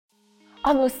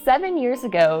Almost 7 years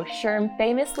ago, SHRM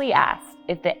famously asked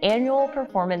if the annual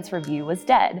performance review was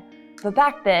dead. But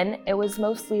back then, it was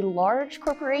mostly large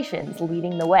corporations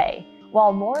leading the way.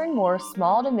 While more and more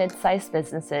small to mid-sized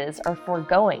businesses are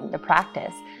foregoing the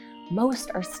practice,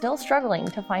 most are still struggling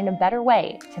to find a better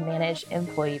way to manage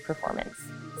employee performance.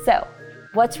 So,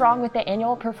 what's wrong with the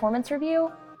annual performance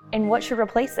review, and what should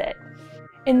replace it?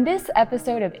 In this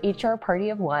episode of HR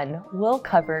Party of One, we'll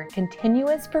cover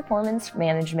continuous performance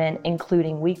management,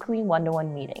 including weekly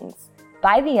one-to-one meetings.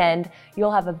 By the end,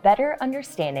 you'll have a better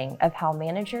understanding of how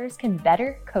managers can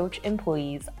better coach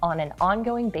employees on an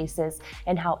ongoing basis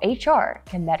and how HR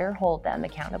can better hold them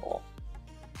accountable.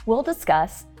 We'll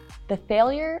discuss the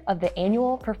failure of the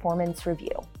annual performance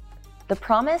review, the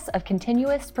promise of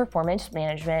continuous performance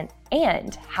management,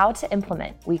 and how to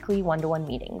implement weekly one-to-one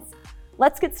meetings.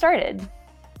 Let's get started.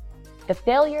 The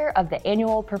failure of the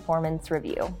annual performance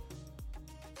review.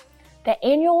 The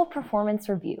annual performance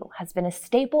review has been a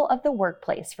staple of the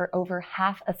workplace for over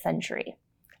half a century.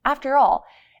 After all,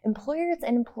 employers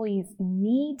and employees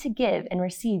need to give and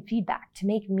receive feedback to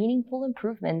make meaningful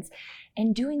improvements,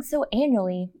 and doing so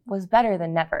annually was better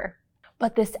than never.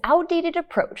 But this outdated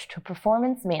approach to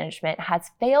performance management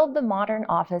has failed the modern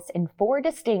office in 4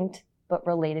 distinct but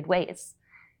related ways: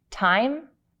 time,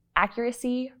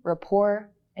 accuracy, rapport,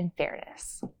 and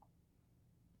fairness.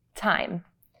 Time.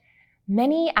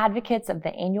 Many advocates of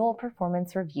the annual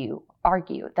performance review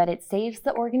argue that it saves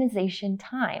the organization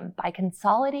time by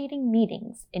consolidating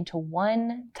meetings into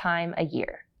one time a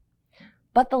year.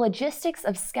 But the logistics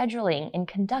of scheduling and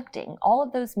conducting all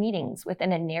of those meetings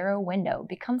within a narrow window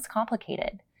becomes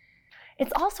complicated.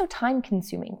 It's also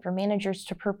time-consuming for managers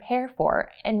to prepare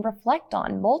for and reflect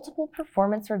on multiple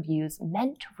performance reviews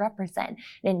meant to represent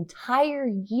an entire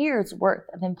year's worth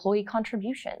of employee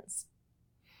contributions.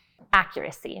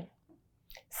 Accuracy.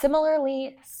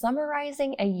 Similarly,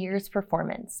 summarizing a year's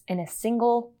performance in a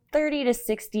single 30 to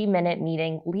 60 minute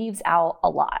meeting leaves out a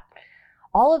lot.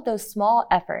 All of those small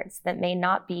efforts that may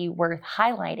not be worth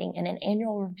highlighting in an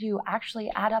annual review actually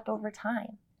add up over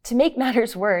time. To make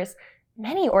matters worse,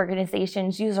 many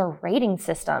organizations use a rating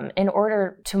system in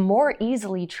order to more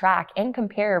easily track and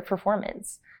compare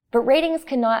performance. But ratings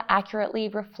cannot accurately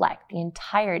reflect the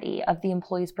entirety of the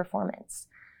employee's performance.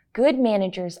 Good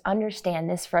managers understand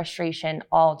this frustration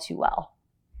all too well.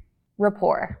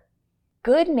 Rapport.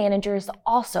 Good managers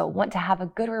also want to have a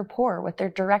good rapport with their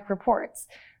direct reports,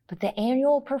 but the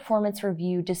annual performance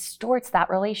review distorts that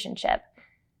relationship.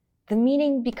 The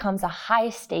meeting becomes a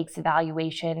high-stakes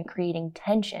evaluation, creating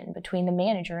tension between the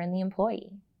manager and the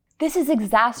employee. This is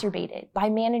exacerbated by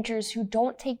managers who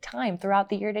don't take time throughout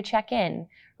the year to check in,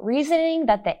 reasoning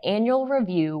that the annual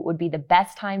review would be the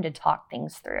best time to talk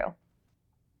things through.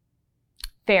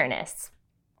 Fairness.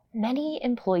 Many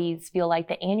employees feel like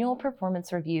the annual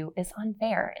performance review is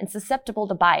unfair and susceptible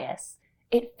to bias.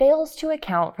 It fails to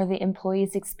account for the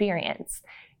employee's experience,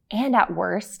 and at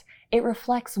worst, it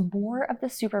reflects more of the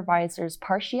supervisor's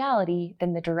partiality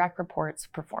than the direct report's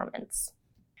performance.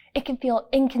 It can feel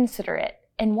inconsiderate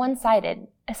and one-sided,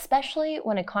 especially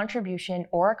when a contribution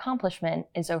or accomplishment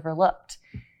is overlooked.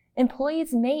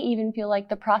 Employees may even feel like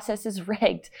the process is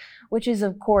rigged, which is,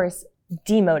 of course,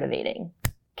 demotivating.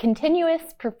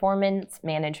 Continuous performance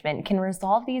management can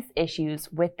resolve these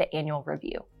issues with the annual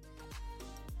review.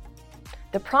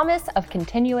 The promise of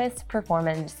continuous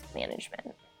performance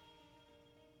management.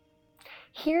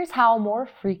 Here's how more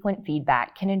frequent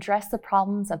feedback can address the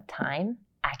problems of time,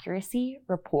 accuracy,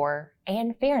 rapport,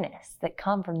 and fairness that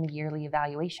come from the yearly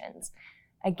evaluations.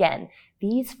 Again,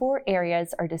 these 4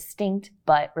 areas are distinct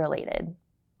but related.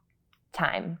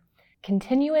 Time.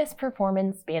 Continuous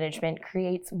performance management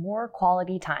creates more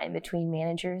quality time between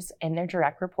managers and their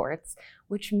direct reports,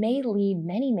 which may lead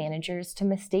many managers to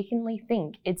mistakenly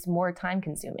think it's more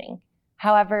time-consuming.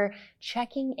 However,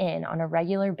 checking in on a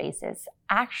regular basis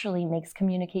actually makes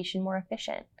communication more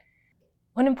efficient.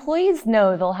 When employees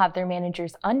know they'll have their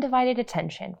manager's undivided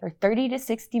attention for 30 to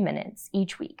 60 minutes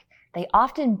each week, they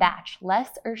often batch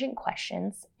less urgent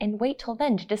questions and wait till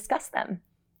then to discuss them.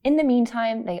 In the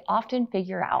meantime, they often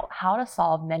figure out how to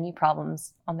solve many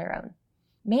problems on their own.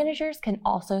 Managers can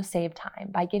also save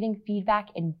time by giving feedback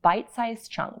in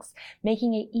bite-sized chunks,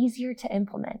 making it easier to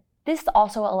implement. This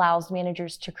also allows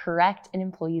managers to correct an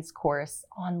employee's course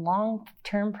on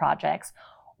long-term projects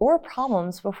or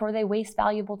problems before they waste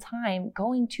valuable time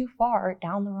going too far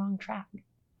down the wrong track.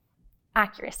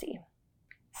 Accuracy.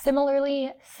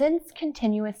 Similarly, since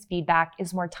continuous feedback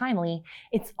is more timely,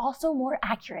 it's also more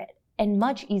accurate and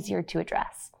much easier to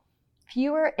address.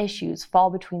 Fewer issues fall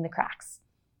between the cracks.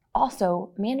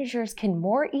 Also, managers can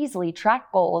more easily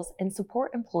track goals and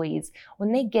support employees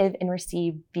when they give and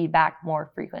receive feedback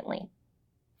more frequently.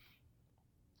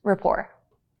 Rapport.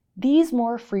 These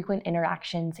more frequent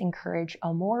interactions encourage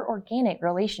a more organic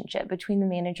relationship between the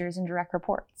managers and direct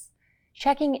reports.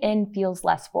 Checking in feels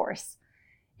less forced.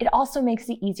 It also makes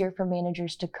it easier for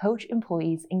managers to coach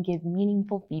employees and give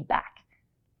meaningful feedback.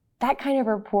 That kind of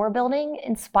rapport building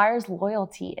inspires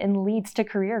loyalty and leads to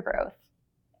career growth.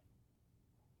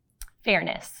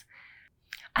 Fairness.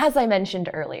 As I mentioned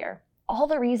earlier, all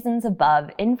the reasons above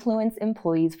influence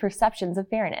employees' perceptions of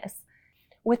fairness.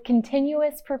 With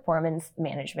continuous performance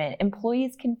management,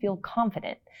 employees can feel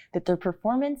confident that their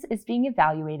performance is being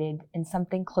evaluated in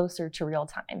something closer to real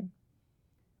time.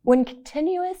 When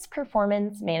continuous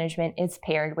performance management is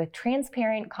paired with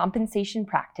transparent compensation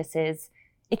practices,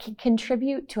 it can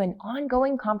contribute to an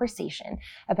ongoing conversation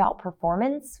about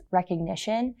performance,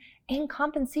 recognition, and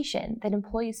compensation that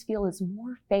employees feel is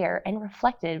more fair and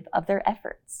reflective of their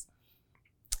efforts.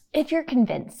 If you're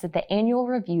convinced that the annual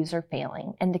reviews are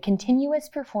failing and the continuous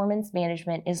performance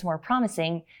management is more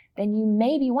promising, then you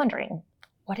may be wondering,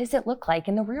 what does it look like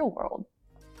in the real world?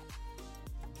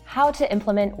 How to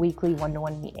implement weekly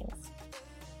one-to-one meetings.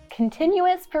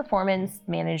 Continuous performance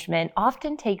management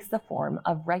often takes the form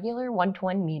of regular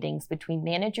one-to-one meetings between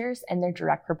managers and their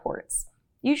direct reports,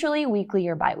 usually weekly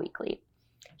or bi-weekly.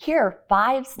 Here are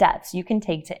 5 steps you can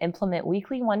take to implement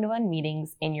weekly one-to-one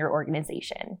meetings in your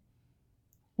organization.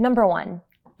 Number 1,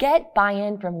 get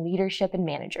buy-in from leadership and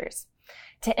managers.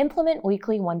 To implement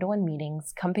weekly one-to-one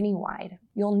meetings company-wide,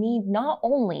 you'll need not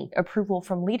only approval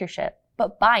from leadership,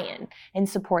 but buy-in and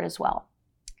support as well.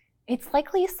 It's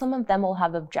likely some of them will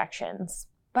have objections,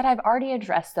 but I've already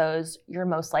addressed those you're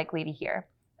most likely to hear,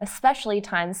 especially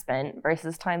time spent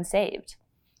versus time saved.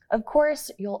 Of course,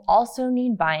 you'll also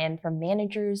need buy-in from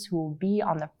managers who will be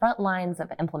on the front lines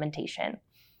of implementation.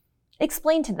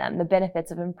 Explain to them the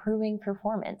benefits of improving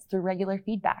performance through regular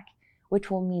feedback, which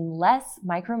will mean less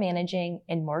micromanaging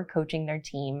and more coaching their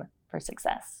team for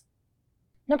success.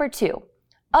 Number 2,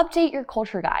 update your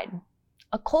culture guide.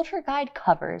 A culture guide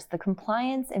covers the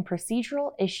compliance and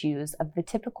procedural issues of the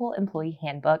typical employee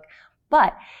handbook,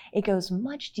 but it goes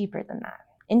much deeper than that,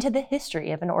 into the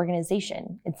history of an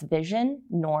organization, its vision,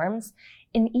 norms,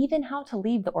 and even how to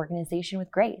leave the organization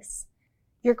with grace.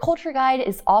 Your culture guide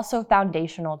is also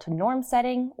foundational to norm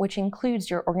setting, which includes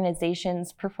your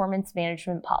organization's performance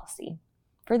management policy.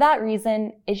 For that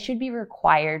reason, it should be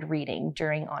required reading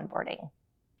during onboarding.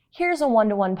 Here's a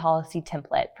one-to-one policy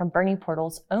template from Bernie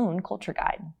Portal's own culture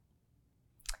guide.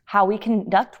 How we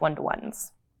conduct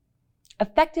one-to-ones.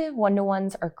 Effective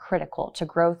one-to-ones are critical to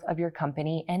growth of your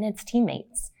company and its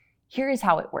teammates. Here is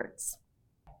how it works.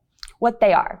 What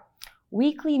they are: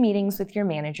 weekly meetings with your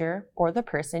manager or the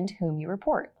person to whom you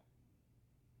report.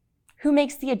 Who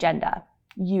makes the agenda?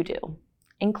 You do.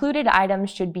 Included items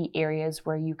should be areas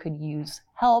where you could use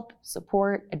help,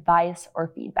 support, advice,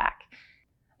 or feedback.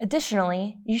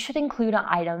 Additionally, you should include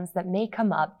items that may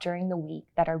come up during the week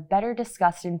that are better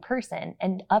discussed in person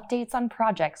and updates on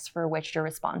projects for which you're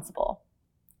responsible.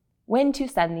 When to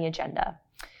send the agenda.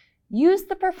 Use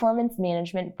the performance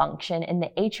management function in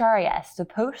the HRIS to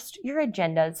post your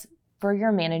agendas for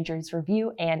your manager's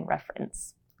review and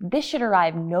reference. This should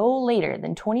arrive no later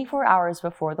than 24 hours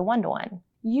before the one-to-one.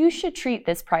 You should treat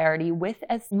this priority with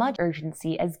as much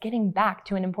urgency as getting back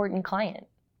to an important client.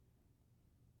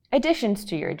 Additions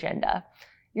to your agenda.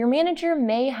 Your manager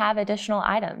may have additional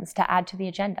items to add to the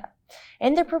agenda.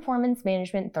 In the performance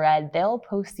management thread, they'll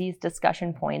post these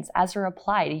discussion points as a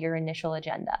reply to your initial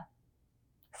agenda.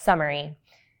 Summary.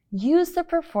 Use the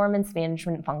performance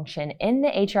management function in the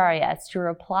HRIS to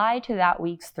reply to that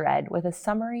week's thread with a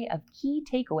summary of key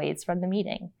takeaways from the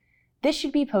meeting. This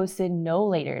should be posted no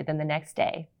later than the next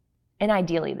day, and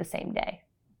ideally the same day.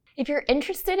 If you're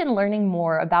interested in learning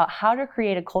more about how to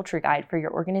create a culture guide for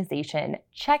your organization,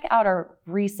 check out our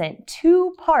recent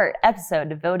 2-part episode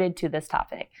devoted to this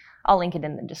topic. I'll link it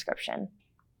in the description.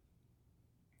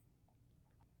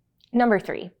 Number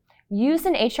 3, use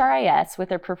an HRIS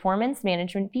with a performance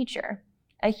management feature.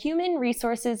 A human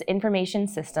resources information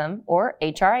system, or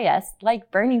HRIS,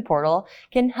 like Bernie Portal,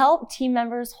 can help team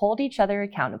members hold each other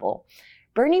accountable.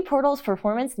 Bernie Portal's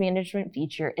performance management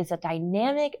feature is a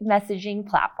dynamic messaging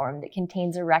platform that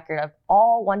contains a record of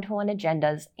all one-to-one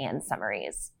agendas and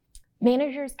summaries.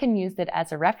 Managers can use it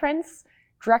as a reference.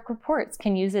 Direct reports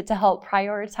can use it to help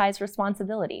prioritize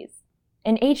responsibilities.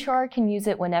 And HR can use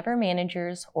it whenever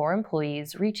managers or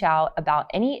employees reach out about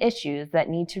any issues that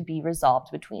need to be resolved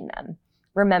between them.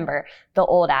 Remember the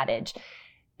old adage,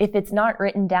 if it's not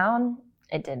written down,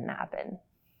 it didn't happen.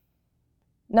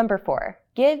 Number 4,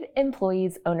 give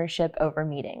employees ownership over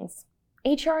meetings.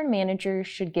 HR and managers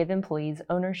should give employees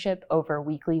ownership over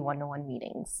weekly one-to-one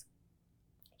meetings.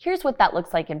 Here's what that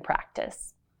looks like in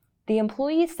practice. The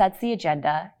employee sets the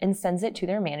agenda and sends it to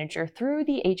their manager through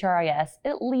the HRIS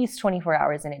at least 24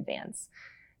 hours in advance.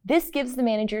 This gives the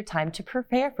manager time to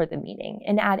prepare for the meeting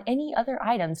and add any other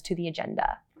items to the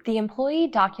agenda. The employee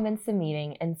documents the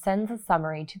meeting and sends a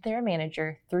summary to their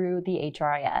manager through the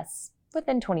HRIS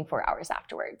within 24 hours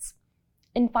afterwards.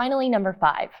 And finally, number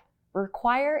 5,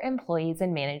 require employees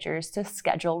and managers to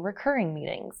schedule recurring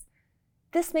meetings.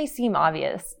 This may seem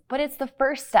obvious, but it's the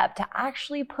first step to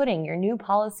actually putting your new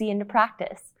policy into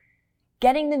practice.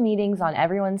 Getting the meetings on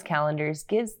everyone's calendars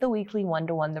gives the weekly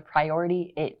one-to-one the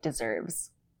priority it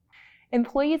deserves.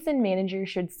 Employees and managers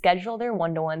should schedule their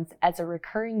one-to-ones as a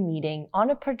recurring meeting on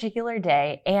a particular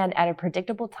day and at a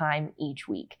predictable time each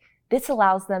week. This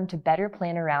allows them to better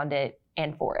plan around it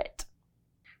and for it.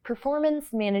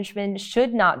 Performance management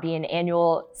should not be an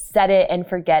annual set it and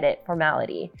forget it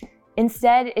formality.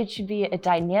 Instead, it should be a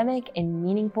dynamic and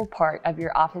meaningful part of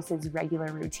your office's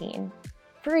regular routine.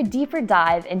 For a deeper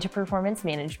dive into performance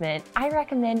management, I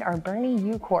recommend our Bernie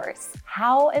U course,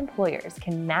 How Employers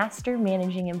Can Master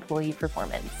Managing Employee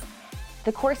Performance.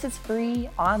 The course is free,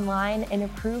 online, and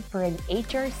approved for an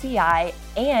HRCI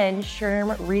and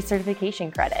SHRM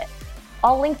recertification credit.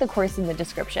 I'll link the course in the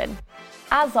description.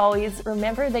 As always,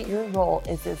 remember that your role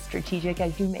is as strategic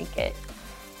as you make it.